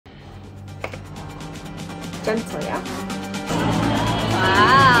Gentle, yeah?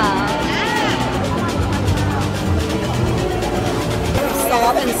 Wow.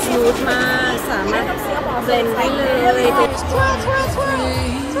 Soft and smooth มากสามารถเบลนด์ได้เลย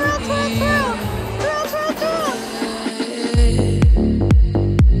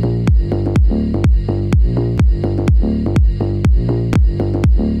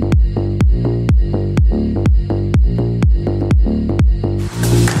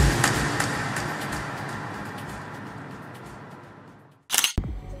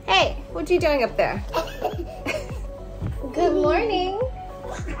Hey, what are you doing up there? Good morning.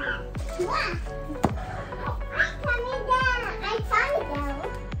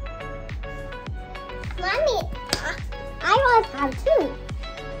 Mommy, I want some too.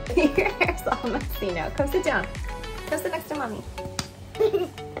 Your hair's all messy now. Come sit down. Come sit next to mommy. Let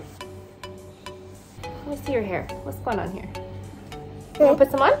me see your hair. What's going on here? You want to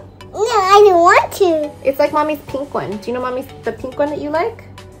put some on? No, I don't want to. It's like mommy's pink one. Do you know mommy's the pink one that you like?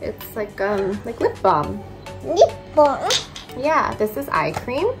 It's like lip balm. Lip balm? Yeah, this is eye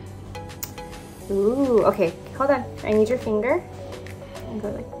cream. Ooh, okay, hold on. I need your finger. And go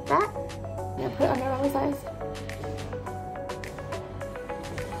like that. Yeah, put it under mommy's eyes.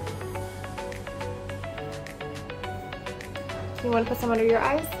 You want to put some under your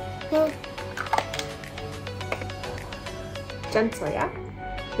eyes? Yeah. Gentle, yeah?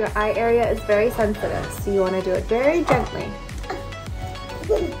 Your eye area is very sensitive, so you want to do it very gently.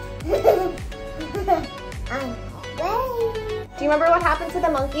 Do you remember what happened to the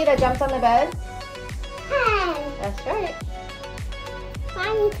monkey that jumped on the bed? That's right.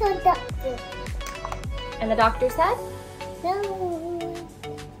 Mommy told doctor. And the doctor said? No.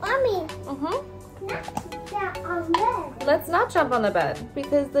 Mommy, not jump on bed. Let's not jump on the bed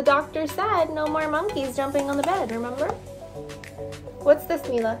because the doctor said no more monkeys jumping on the bed, remember? What's this,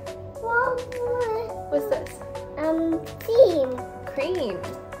 Mila? What's this? Cream. Cream.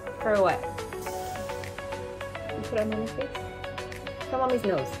 For what? You put it on mommy's face? Put on mommy's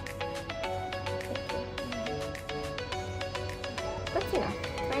nose. That's enough.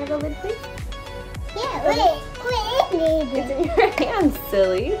 Can I have the lid, please? Yeah, wait. It's in your hand,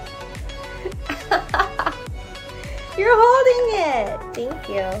 silly. You're holding it. Thank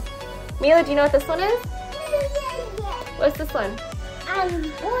you. Mila, do you know what this one is? What's this one? Body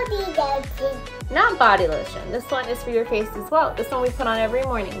lotion. Not body lotion. This one is for your face as well. This one we put on every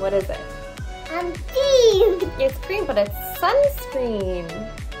morning. What is it? Cream. It's cream, but it's sunscreen.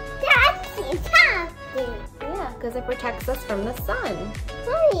 That's something. Yeah, because it protects us from the sun.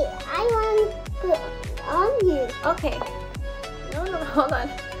 Mommy, I want to put on you. Okay. No, hold on.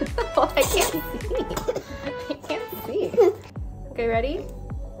 Well, I can't see. I can't see. Okay, ready?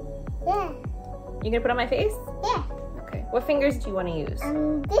 Yeah. You gonna put on my face? Yeah. Okay. What fingers do you want to use?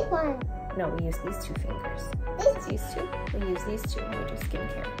 This one. No, we use these two fingers. These two? We use these two when we do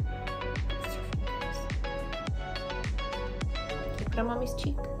skincare. These two fingers. Okay, put on mommy's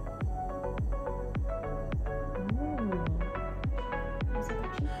cheek. Is it the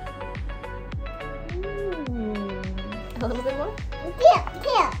cheek? A little bit more? Yeah.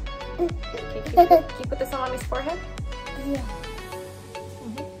 Okay, can you put this on mommy's forehead? Yeah.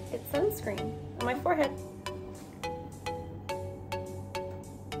 It's sunscreen on my forehead.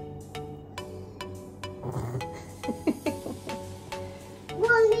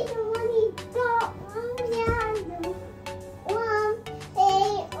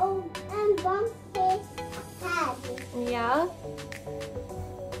 Yeah?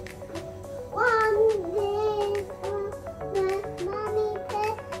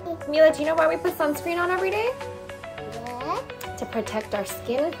 Mila, do you know why we put sunscreen on every day? Yeah. To protect our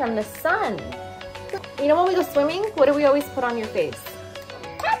skin from the sun. You know when we go swimming, what do we always put on your face?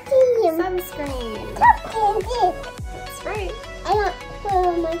 Sunscreen. That's right. I don't put it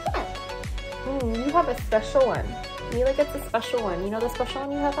on myself. You have a special one. Mila gets a special one. You know the special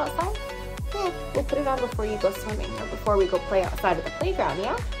one you have outside? Yeah. We'll put it on before you go swimming or before we go play outside of the playground,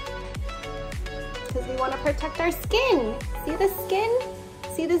 yeah? Because we want to protect our skin. See the skin?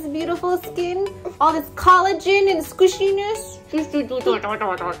 See this beautiful skin? All this collagen and squishiness?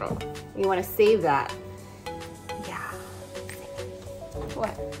 You want to save that. Yeah.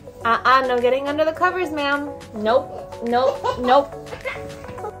 What? No getting under the covers, ma'am. Nope. Mommy,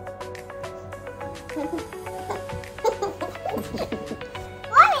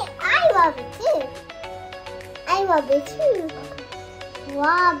 I love it too. I love it too.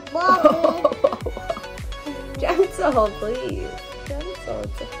 Wow, Bobby. Gentle, please. Gentle.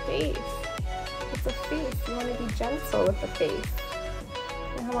 It's a face. It's a face. You want to be gentle with the face.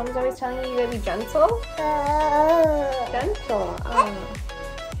 And how mom's always telling you gotta be gentle? Gentle.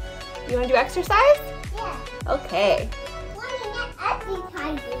 You want to do exercise? Yeah. Okay.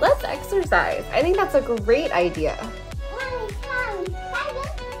 Let's exercise. I think that's a great idea.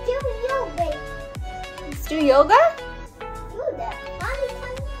 Let's do yoga?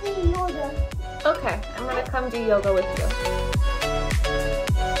 Okay, I'm gonna come do yoga with you.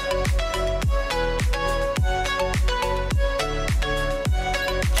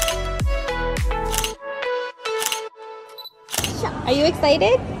 Are you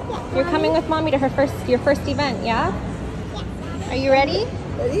excited? Yeah. You're coming with mommy to your first event, yeah? Yeah. Are you ready?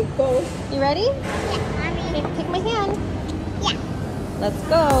 Ready? Go. You ready? Yeah, Okay, take my hand. Yeah. Let's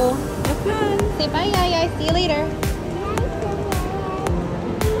go. Have fun. Say bye, Yaya. See you later.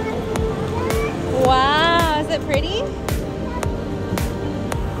 Wow, is it pretty?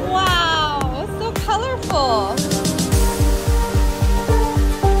 Wow, it's so colorful.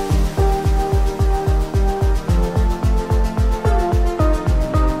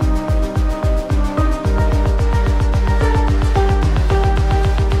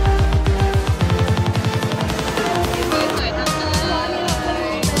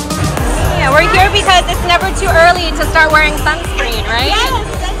 Because it's never too early to start wearing sunscreen, right? Yes,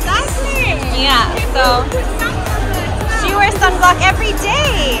 exactly. Yeah, so she wears sunblock every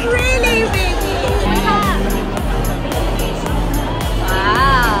day. Really, really.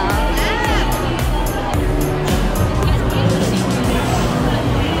 Wow.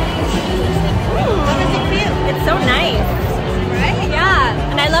 It's so nice. Right?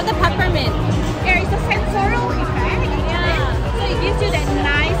 Yeah, and I love the peppermint. There is a sensorial effect. Yeah. So it gives you that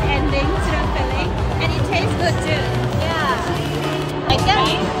nice ending to the filling, and it tastes good too. Yeah. Like that.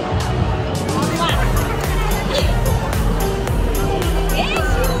 Yes,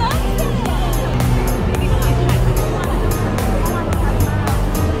 she loves it.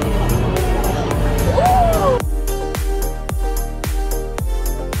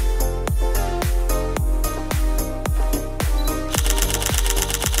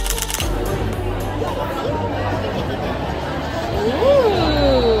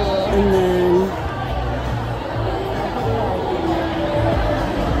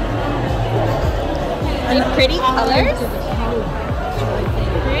 Pretty colors?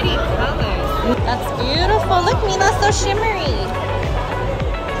 Pretty colors. That's beautiful. Look, Mila's so shimmery.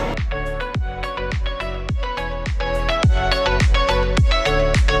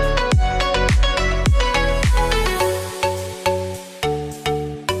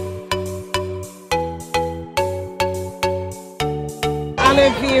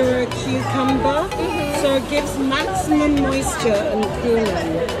 Aloe vera cucumber, so it gives maximum moisture and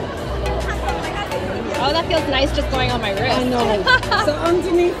cooling. Oh, that feels nice just going on my wrist. I know. So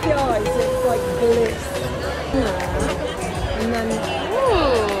underneath the eyes, it's like bliss. And then,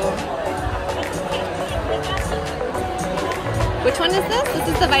 Ooh. Which one is this? This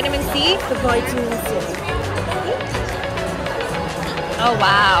is the vitamin C? the vitamin C. Oh,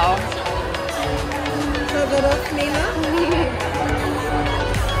 wow. Show that off, Mila.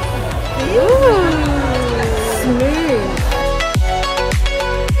 Ooh. Smooth.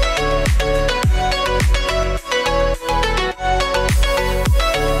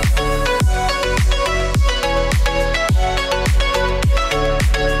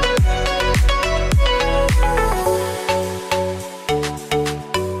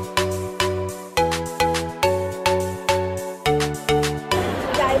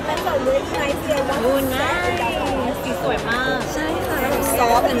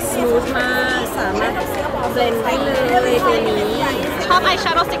 Soft and smooth มากสามารถเบลนด์ได้เลยตัวนี้ชอบ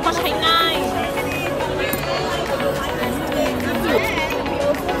eyeshadow stick เพราะใช้ง่าย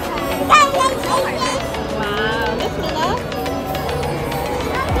ว้าว look Mila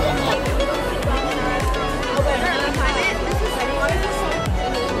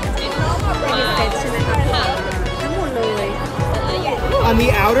On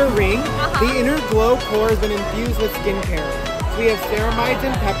the outer ring, the inner glow core has been infused with skincare. We have ceramides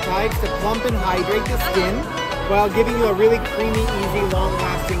and peptides to plump and hydrate the skin while giving you a really creamy, easy,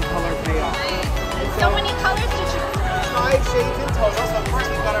 long-lasting color payoff. so many colors to choose 5 shades in total. So first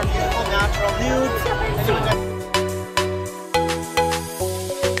we've got our beautiful natural nude.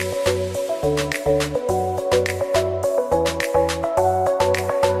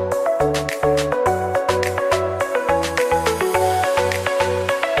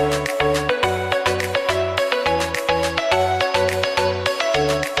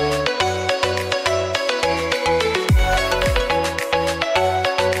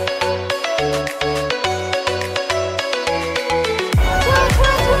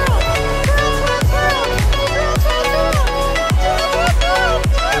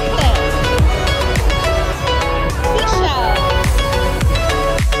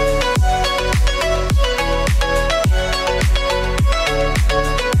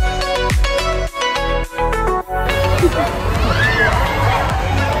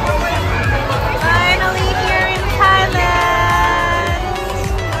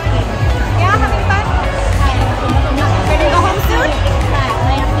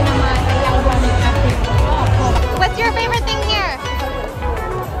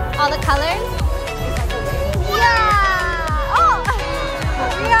 Yeah.